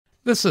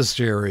This is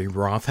Jerry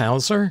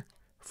Rothhauser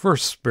for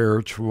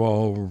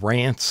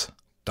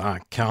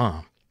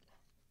spiritualrants.com.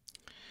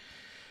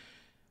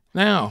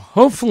 Now,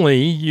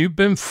 hopefully you've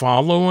been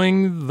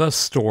following the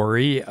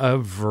story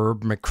of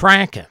Verb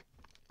McCracken,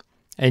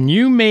 and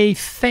you may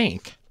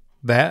think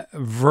that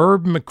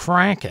Verb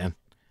McCracken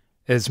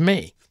is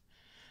me,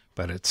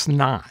 but it's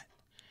not.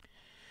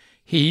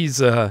 He's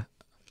a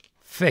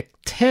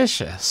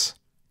fictitious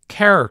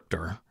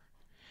character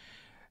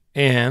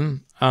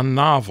in a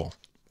novel,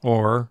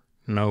 or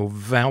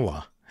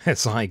novella,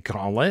 as I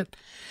call it.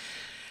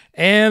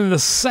 And the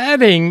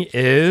setting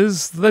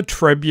is the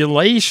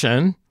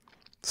tribulation.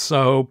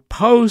 So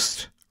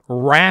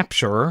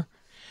post-rapture,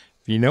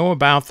 if you know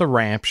about the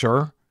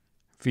rapture,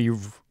 if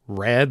you've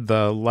read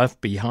the Left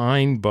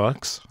Behind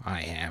books,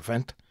 I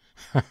haven't,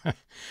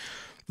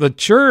 the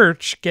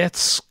church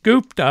gets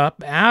scooped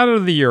up out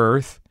of the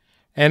earth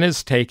and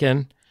is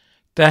taken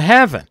to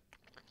heaven.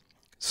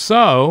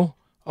 So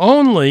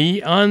only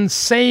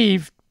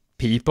unsaved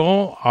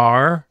people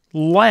are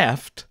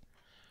left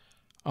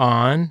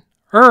on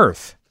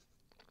earth.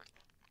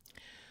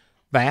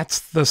 That's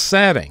the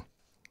setting.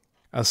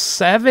 A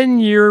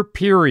 7-year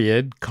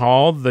period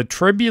called the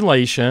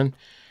tribulation,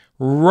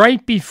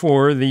 right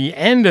before the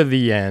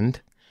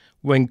end,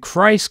 when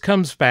Christ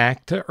comes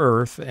back to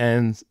earth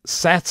and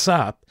sets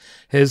up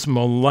his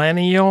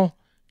millennial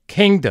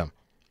kingdom.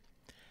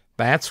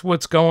 That's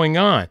what's going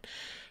on.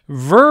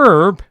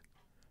 Verb,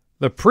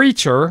 the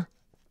preacher,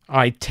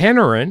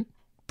 itinerant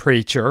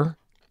preacher,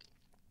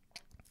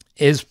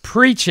 is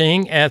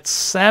preaching at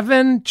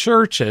 7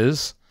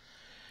 churches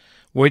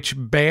which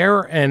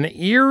bear an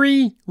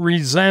eerie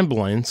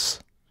resemblance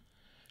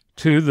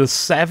to the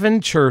 7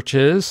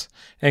 churches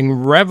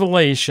in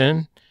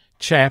Revelation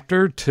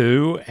chapter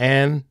 2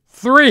 and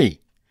 3.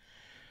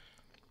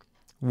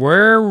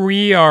 Where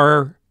we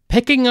are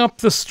picking up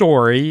the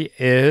story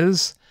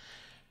is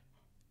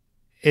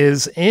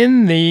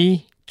in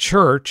the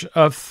church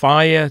of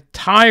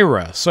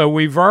Thyatira. So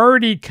we've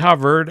already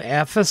covered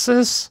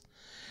Ephesus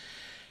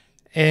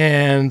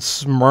and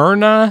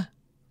Smyrna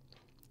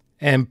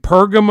and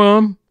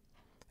Pergamum,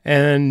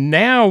 and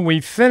now we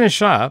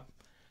finish up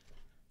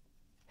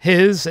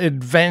his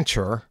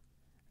adventure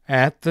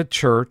at the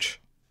church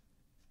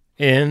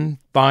in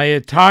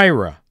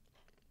Thyatira.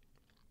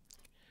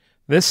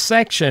 This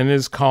section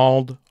is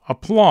called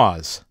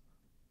Applause.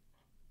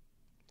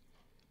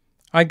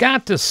 I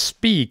got to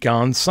speak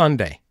on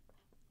Sunday.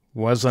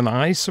 Wasn't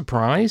I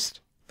surprised?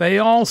 They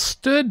all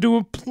stood to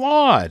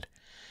applaud.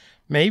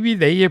 Maybe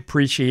they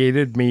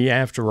appreciated me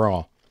after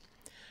all.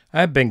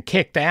 I'd been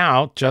kicked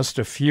out just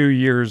a few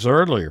years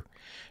earlier.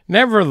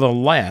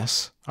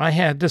 Nevertheless, I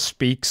had to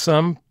speak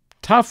some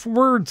tough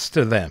words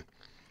to them.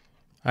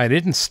 I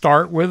didn't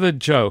start with a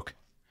joke.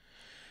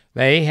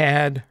 They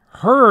had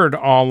heard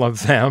all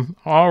of them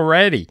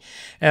already,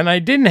 and I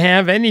didn't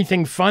have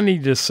anything funny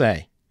to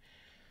say.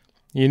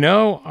 You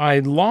know, I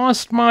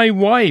lost my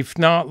wife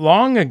not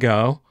long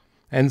ago,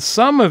 and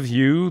some of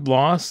you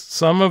lost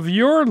some of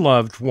your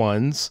loved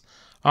ones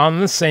on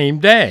the same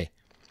day.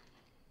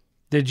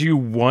 Did you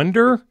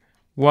wonder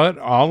what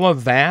all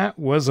of that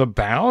was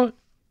about?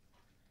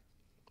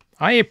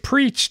 I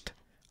preached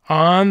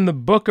on the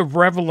book of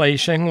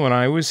Revelation when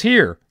I was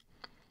here.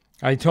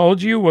 I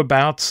told you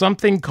about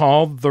something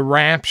called the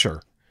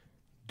rapture.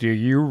 Do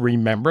you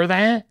remember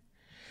that?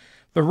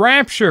 The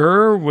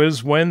rapture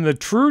was when the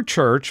true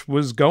church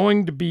was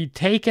going to be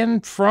taken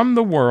from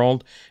the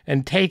world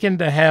and taken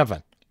to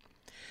heaven.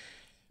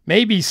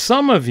 Maybe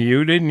some of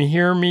you didn't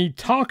hear me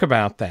talk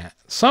about that.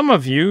 Some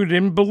of you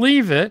didn't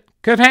believe it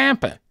could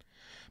happen.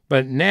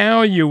 But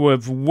now you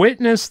have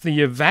witnessed the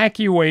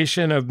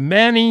evacuation of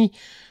many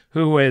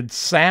who had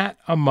sat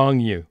among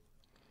you.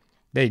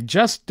 They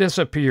just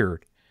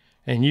disappeared,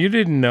 and you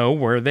didn't know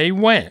where they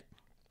went.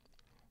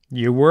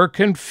 You were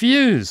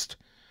confused.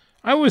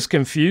 I was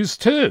confused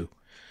too.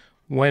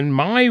 When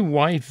my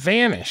wife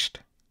vanished,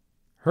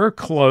 her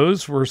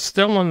clothes were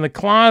still in the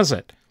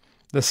closet.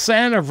 The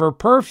scent of her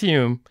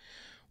perfume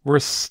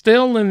was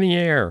still in the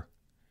air.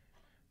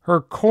 Her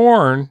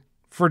corn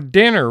for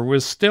dinner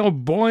was still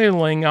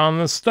boiling on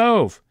the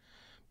stove,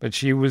 but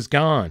she was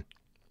gone.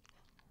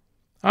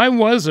 I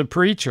was a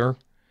preacher.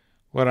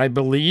 Would I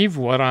believe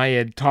what I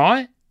had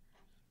taught?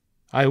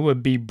 I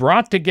would be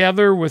brought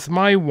together with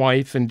my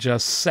wife in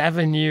just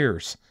 7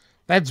 years.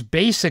 That's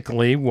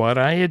basically what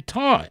I had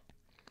taught.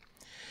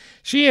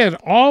 She had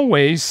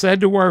always said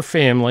to our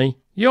family,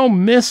 "You'll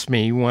miss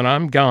me when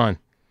I'm gone."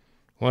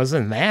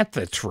 Wasn't that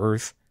the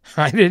truth?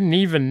 I didn't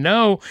even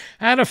know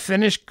how to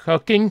finish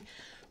cooking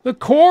the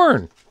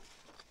corn.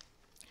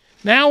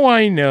 Now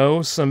I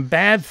know some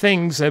bad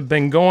things have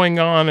been going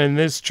on in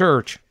this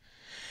church.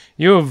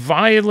 You have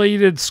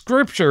violated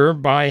Scripture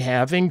by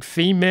having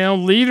female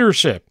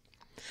leadership.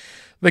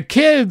 The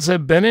kids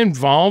have been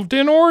involved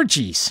in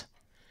orgies.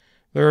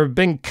 There have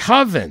been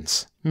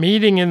covens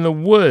meeting in the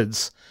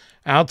woods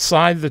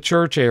outside the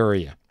church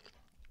area.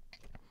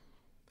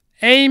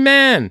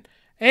 Amen!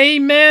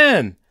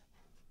 Amen!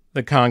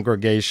 The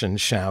congregation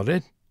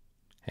shouted.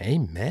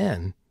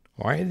 Amen?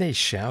 Why are they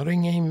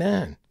shouting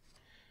amen?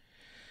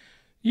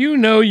 You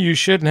know you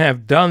shouldn't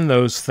have done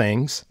those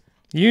things.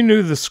 You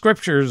knew the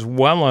scriptures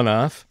well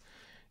enough.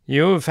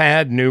 You have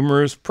had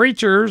numerous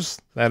preachers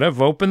that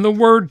have opened the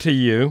word to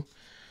you.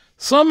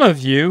 Some of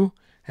you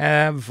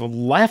have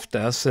left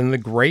us in the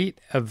great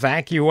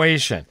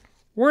evacuation.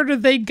 Where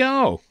did they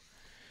go?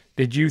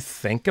 Did you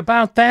think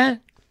about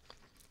that?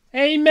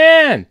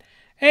 Amen!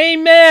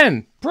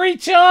 Amen!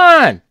 Preach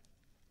on!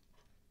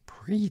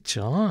 Preach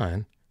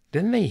on?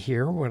 Didn't they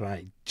hear what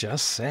I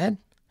just said?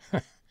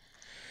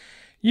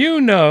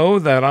 You know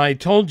that I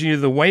told you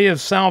the way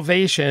of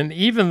salvation,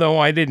 even though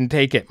I didn't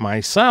take it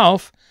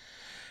myself.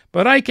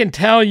 But I can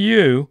tell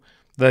you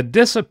the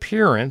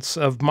disappearance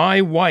of my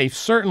wife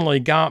certainly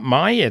got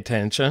my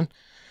attention.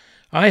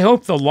 I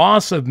hope the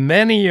loss of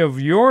many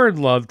of your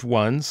loved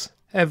ones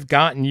have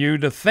gotten you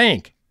to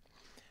think.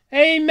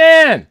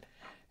 Amen!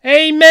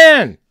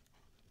 Amen!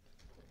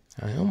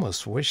 I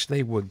almost wish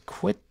they would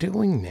quit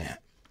doing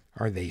that.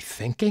 Are they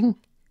thinking?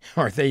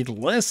 Are they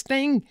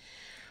listening?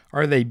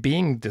 Are they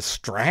being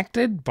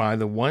distracted by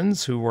the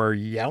ones who are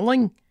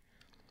yelling?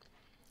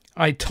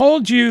 I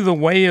told you the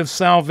way of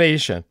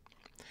salvation.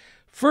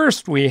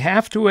 First, we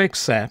have to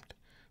accept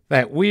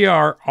that we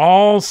are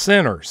all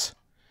sinners.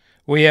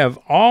 We have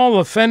all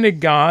offended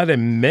God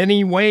in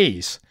many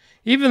ways.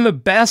 Even the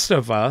best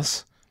of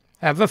us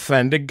have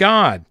offended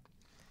God.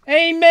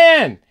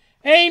 Amen!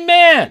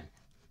 Amen!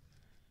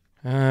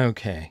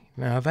 Okay,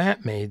 now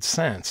that made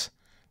sense.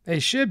 They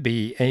should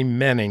be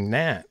amening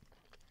that.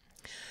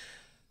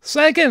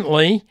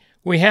 Secondly,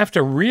 we have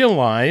to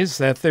realize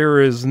that there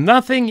is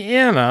nothing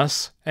in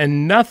us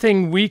and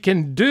nothing we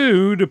can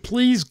do to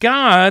please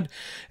God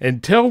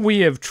until we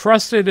have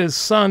trusted His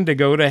Son to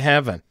go to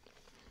heaven.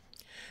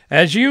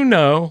 As you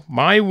know,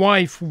 my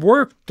wife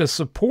worked to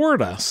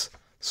support us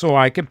so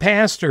I could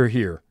pastor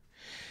here.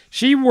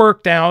 She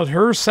worked out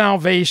her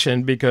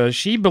salvation because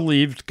she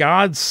believed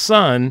God's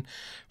Son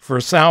for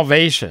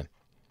salvation.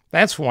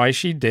 That's why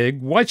she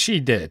did what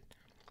she did.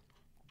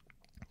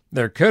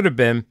 There could have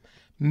been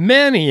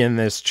many in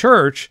this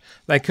church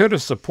that could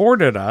have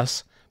supported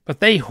us, but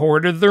they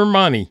hoarded their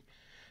money.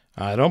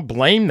 I don't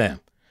blame them.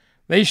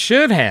 They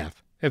should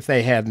have if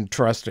they hadn't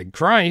trusted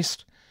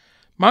Christ.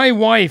 My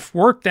wife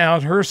worked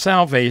out her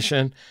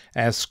salvation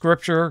as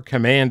Scripture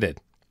commanded.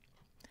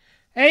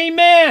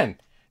 Amen!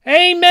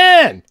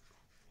 Amen!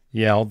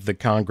 Yelled the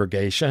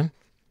congregation.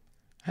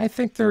 I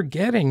think they're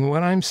getting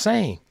what I'm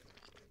saying.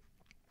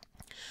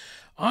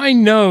 I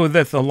know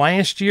that the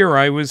last year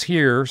I was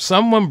here,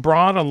 someone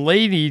brought a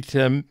lady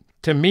to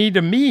me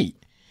to meet.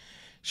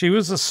 She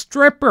was a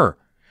stripper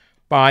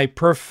by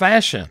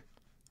profession.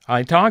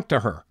 I talked to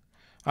her.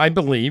 I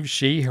believe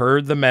she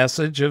heard the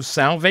message of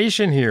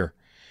salvation here.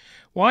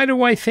 Why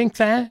do I think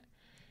that?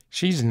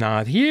 She's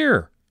not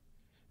here.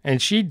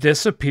 And she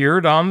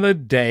disappeared on the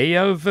day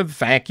of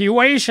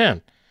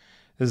evacuation.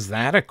 Is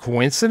that a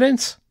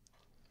coincidence?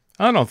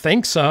 I don't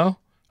think so.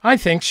 I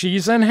think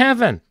she's in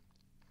heaven.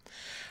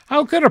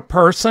 How could a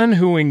person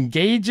who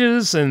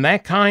engages in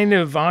that kind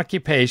of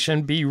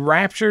occupation be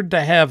raptured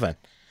to heaven?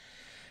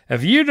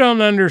 If you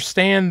don't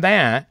understand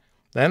that,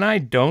 then I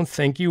don't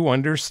think you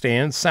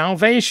understand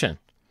salvation.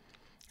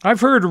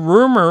 I've heard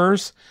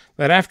rumors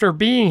that after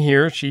being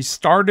here, she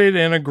started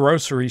in a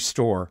grocery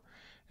store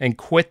and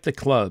quit the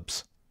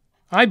clubs.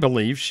 I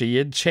believe she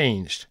had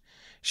changed.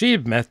 She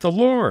had met the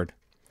Lord.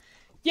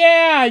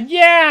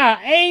 Yeah,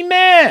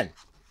 amen!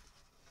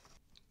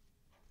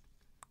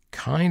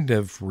 Kind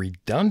of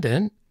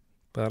redundant,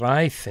 but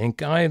I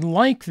think I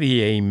like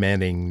the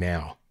amening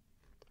now.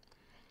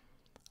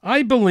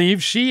 I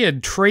believe she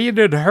had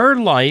traded her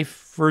life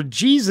for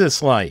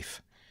Jesus'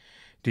 life.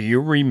 Do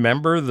you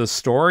remember the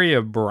story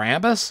of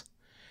Barabbas?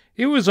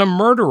 He was a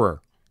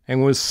murderer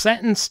and was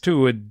sentenced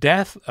to a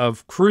death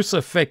of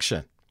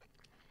crucifixion.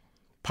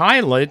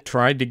 Pilate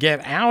tried to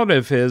get out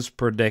of his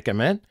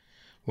predicament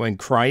when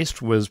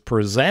Christ was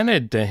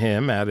presented to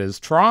him at his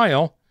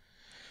trial.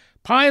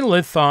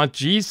 Pilate thought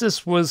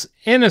Jesus was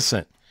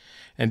innocent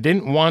and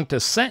didn't want to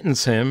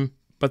sentence him,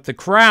 but the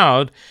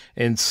crowd,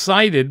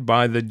 incited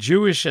by the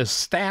Jewish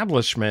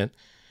establishment,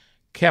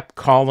 kept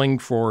calling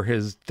for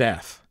his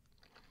death.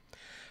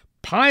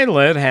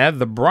 Pilate had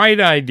the bright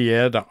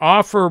idea to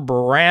offer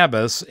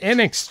Barabbas in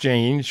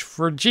exchange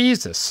for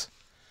Jesus.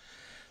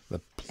 The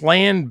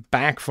plan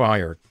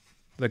backfired.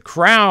 The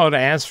crowd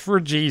asked for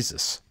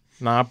Jesus,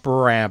 not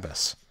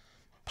Barabbas.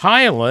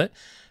 Pilate,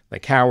 the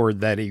coward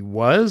that he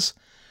was,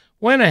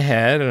 went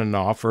ahead and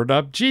offered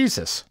up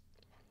Jesus.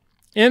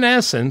 In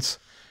essence,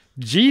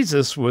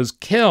 Jesus was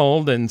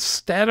killed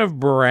instead of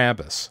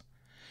Barabbas.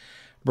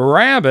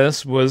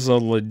 Barabbas was a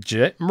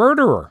legit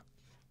murderer,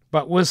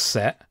 but was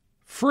set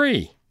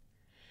free.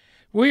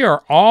 We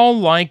are all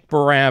like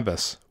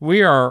Barabbas.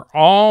 We are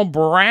all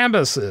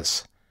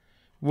Barabbases.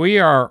 We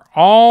are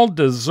all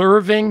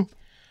deserving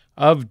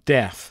of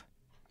death.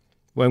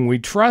 When we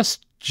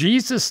trust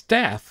Jesus'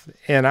 death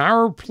in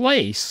our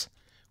place,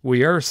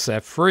 we are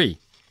set free.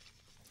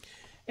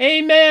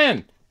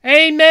 Amen.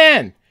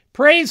 Amen.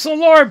 Praise the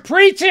Lord.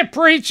 Preach it,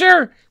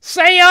 preacher.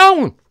 Say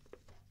on.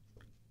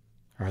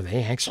 Are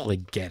they actually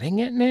getting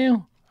it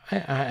now?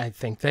 I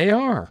think they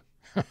are.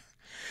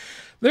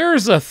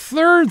 There's a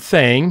third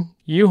thing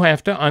you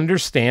have to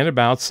understand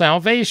about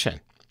salvation.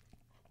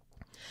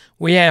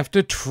 We have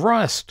to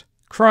trust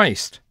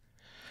Christ.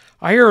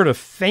 I heard a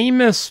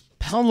famous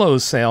pillow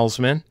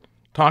salesman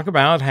talk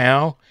about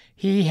how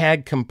he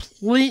had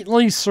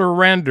completely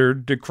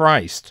surrendered to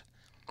Christ.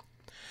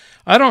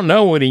 I don't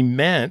know what he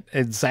meant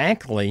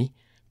exactly,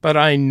 but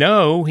I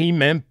know he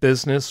meant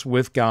business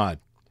with God.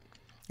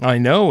 I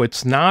know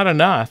it's not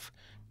enough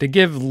to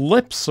give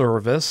lip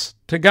service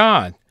to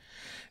God.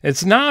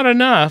 It's not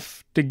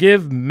enough to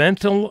give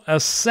mental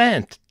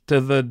assent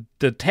to the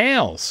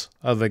details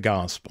of the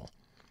gospel.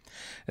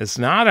 It's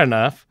not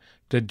enough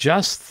to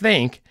just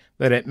think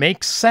that it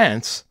makes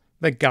sense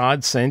that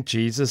God sent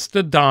Jesus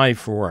to die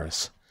for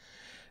us.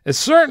 It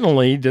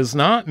certainly does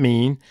not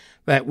mean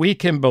that we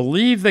can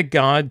believe that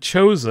God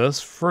chose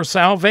us for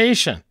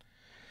salvation.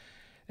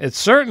 It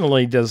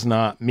certainly does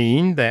not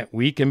mean that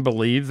we can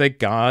believe that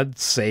God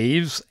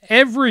saves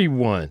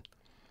everyone.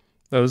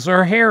 Those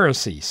are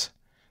heresies.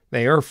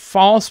 They are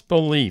false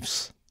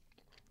beliefs.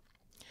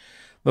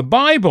 The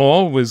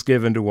Bible was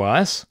given to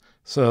us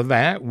so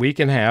that we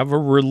can have a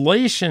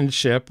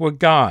relationship with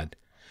God.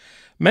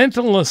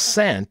 Mental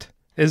assent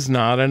is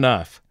not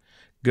enough.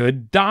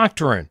 Good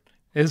doctrine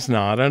is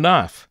not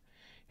enough.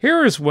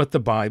 Here is what the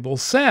Bible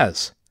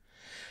says.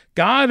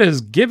 God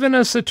has given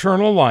us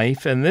eternal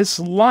life, and this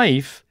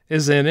life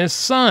is in His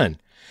Son.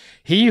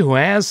 He who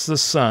has the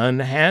Son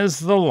has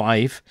the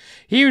life.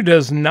 He who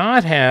does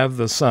not have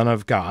the Son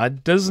of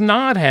God does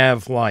not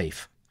have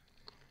life.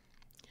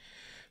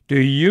 Do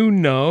you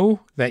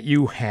know that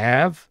you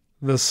have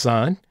the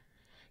Son?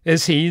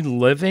 Is He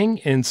living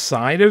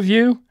inside of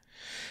you?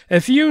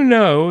 If you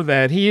know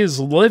that He is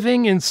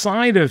living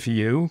inside of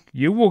you,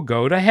 you will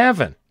go to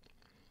heaven.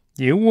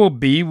 You will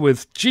be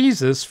with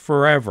Jesus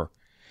forever.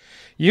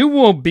 You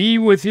will be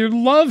with your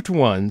loved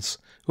ones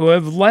who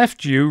have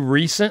left you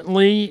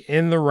recently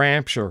in the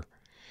rapture.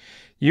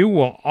 You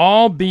will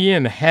all be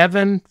in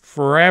heaven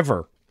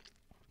forever.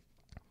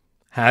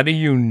 How do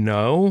you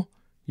know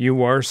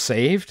you are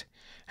saved?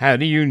 How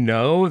do you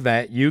know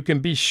that you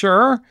can be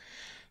sure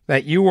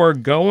that you are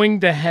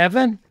going to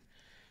heaven?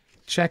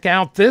 Check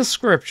out this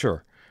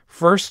scripture,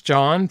 1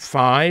 John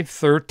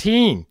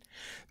 5:13.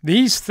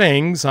 These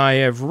things I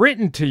have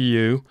written to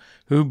you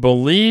who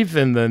believe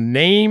in the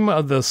name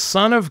of the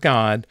Son of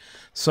God,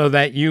 so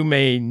that you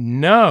may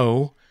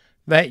know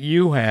that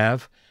you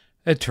have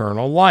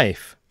eternal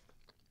life.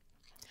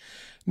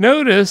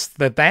 Notice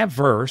that that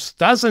verse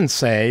doesn't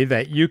say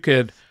that you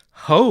could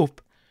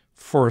hope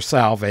for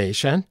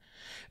salvation.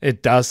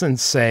 It doesn't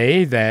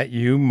say that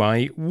you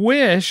might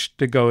wish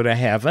to go to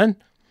heaven.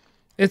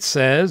 It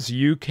says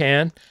you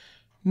can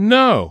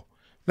know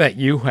that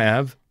you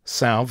have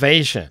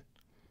salvation.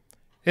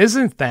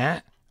 Isn't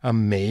that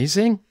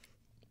amazing?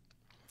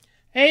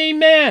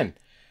 Amen.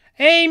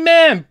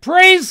 Amen.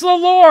 Praise the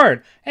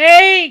Lord.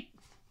 That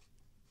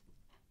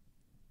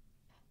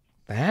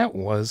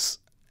was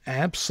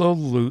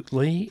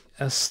absolutely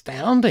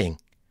astounding.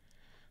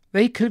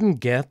 They couldn't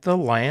get the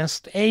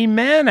last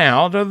amen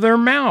out of their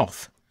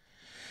mouth.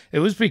 It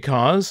was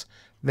because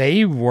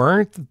they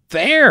weren't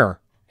there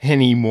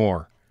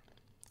anymore.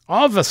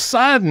 All of a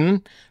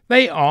sudden,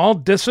 they all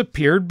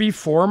disappeared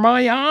before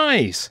my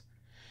eyes.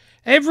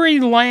 Every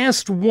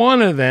last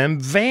one of them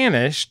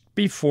vanished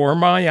before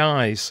my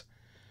eyes.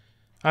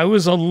 I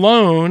was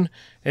alone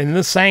in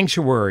the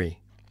sanctuary.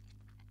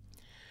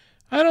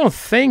 I don't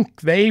think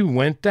they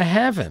went to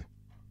heaven.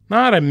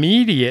 Not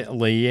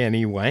immediately,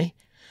 anyway.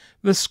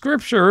 The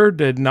scripture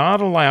did not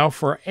allow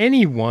for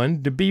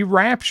anyone to be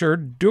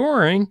raptured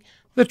during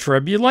the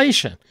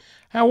tribulation.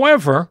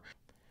 However,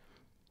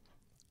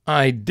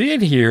 I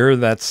did hear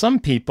that some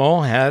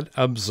people had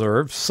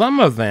observed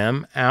some of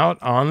them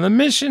out on the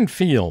mission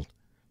field.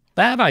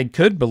 That I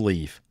could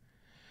believe.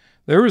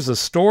 There was a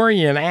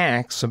story in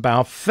Acts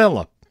about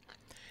Philip.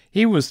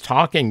 He was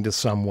talking to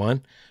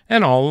someone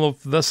and all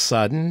of a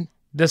sudden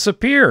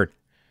disappeared.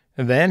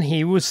 And then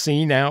he was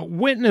seen out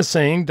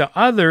witnessing to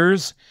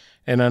others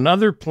in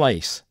another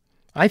place.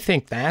 I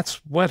think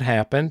that's what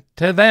happened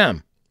to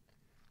them.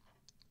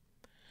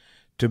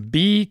 To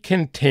be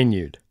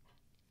continued.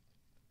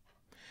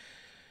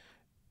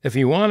 If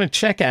you want to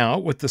check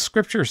out what the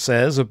scripture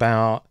says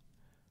about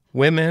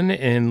women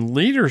in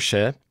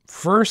leadership,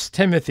 1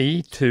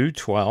 Timothy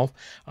 2:12,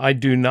 I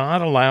do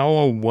not allow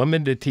a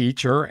woman to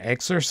teach or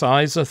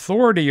exercise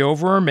authority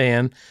over a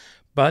man,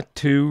 but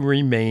to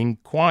remain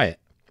quiet.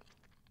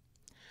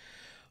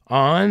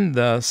 On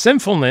the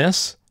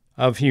sinfulness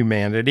of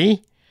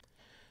humanity,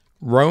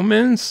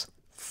 Romans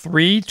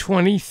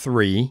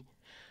 3:23,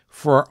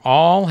 for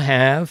all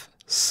have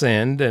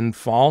sinned and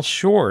fall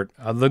short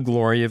of the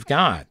glory of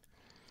God.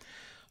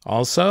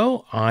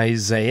 Also,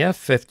 Isaiah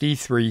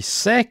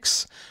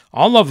 53:6,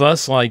 all of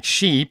us like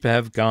sheep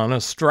have gone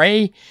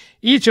astray.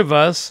 Each of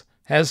us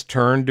has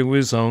turned to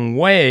his own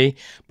way,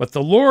 but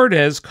the Lord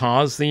has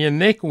caused the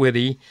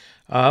iniquity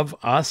of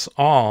us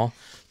all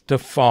to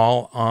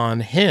fall on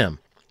him.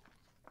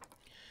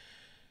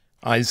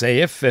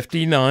 Isaiah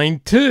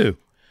 59:2.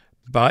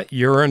 But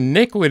your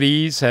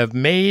iniquities have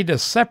made a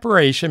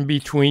separation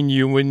between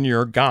you and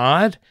your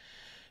God,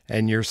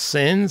 and your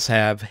sins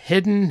have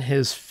hidden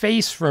his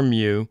face from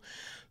you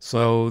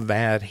so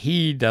that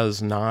he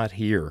does not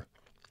hear.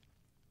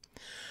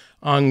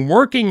 On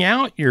working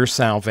out your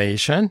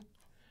salvation,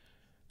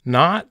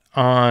 not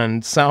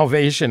on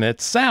salvation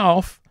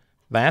itself,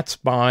 that's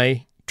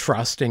by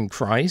trusting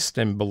Christ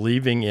and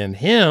believing in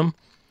him,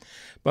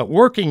 but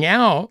working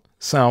out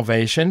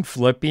salvation,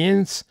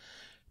 Philippians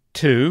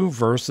 2,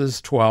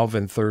 verses 12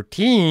 and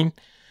 13,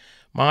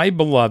 my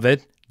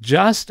beloved,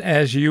 just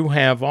as you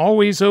have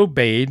always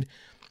obeyed,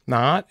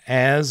 not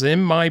as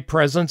in my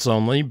presence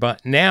only,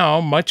 but now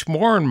much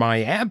more in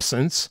my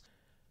absence,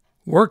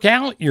 work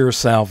out your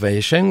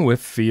salvation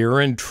with fear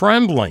and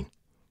trembling.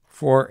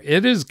 For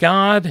it is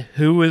God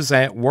who is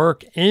at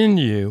work in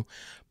you,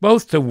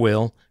 both to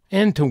will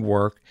and to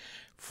work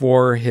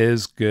for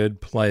his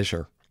good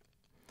pleasure.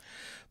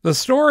 The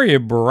story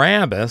of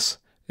Barabbas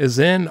is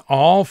in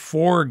all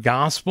four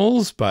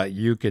Gospels, but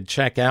you could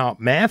check out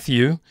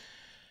Matthew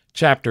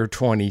chapter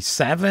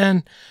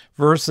 27,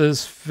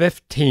 verses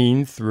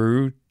 15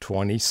 through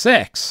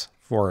 26,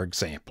 for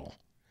example.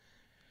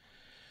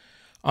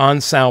 On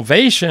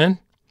salvation,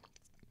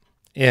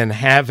 in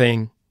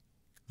having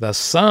the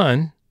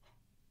Son,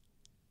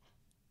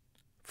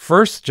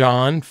 1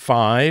 John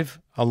 5,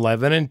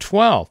 11 and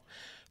 12.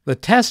 The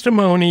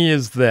testimony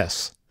is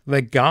this,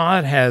 that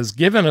God has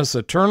given us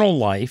eternal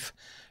life,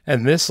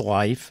 and this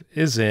life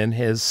is in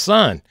his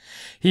Son.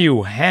 He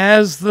who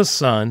has the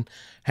Son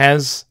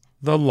has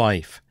the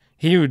life.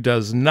 He who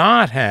does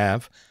not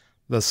have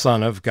the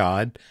Son of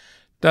God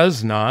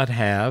does not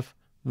have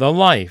the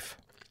life.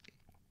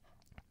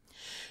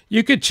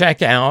 You could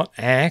check out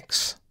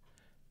Acts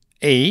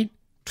 8,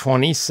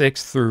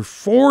 26 through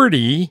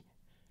 40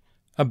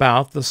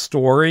 about the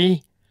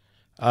story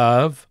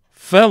of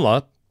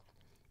Philip,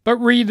 but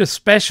read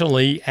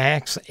especially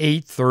Acts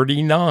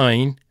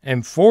 8:39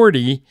 and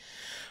 40.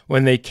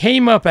 When they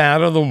came up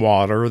out of the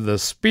water, the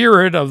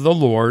Spirit of the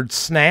Lord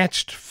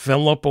snatched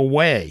Philip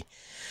away,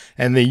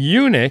 and the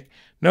eunuch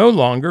no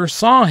longer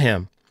saw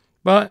him,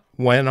 but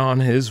went on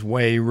his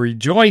way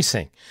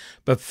rejoicing.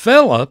 But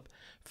Philip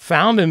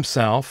found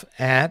himself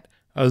at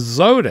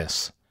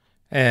Azotus,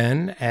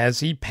 and as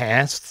he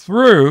passed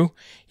through,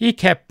 he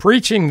kept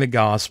preaching the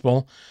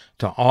gospel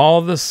to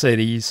all the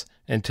cities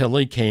until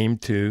he came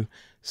to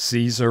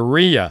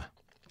Caesarea.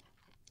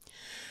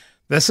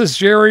 This is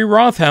Jerry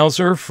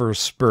Rothhauser for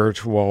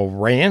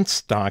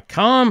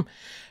spiritualrants.com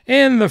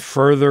and the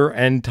further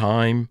end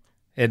time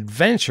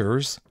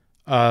adventures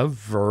of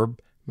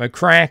Verb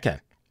McCracken.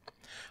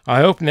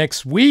 I hope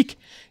next week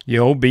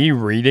you'll be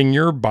reading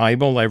your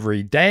Bible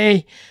every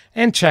day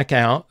and check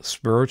out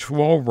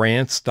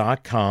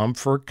spiritualrants.com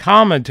for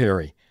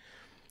commentary.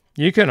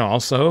 You can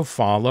also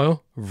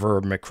follow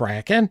Verb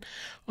McCracken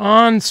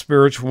on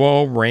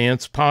Spiritual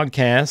Rants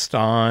Podcast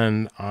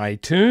on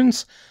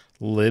iTunes,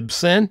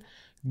 Libsyn,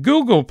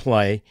 Google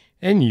Play,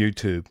 and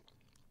YouTube.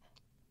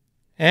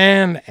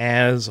 And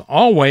as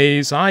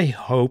always, I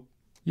hope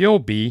you'll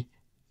be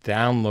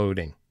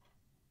downloading.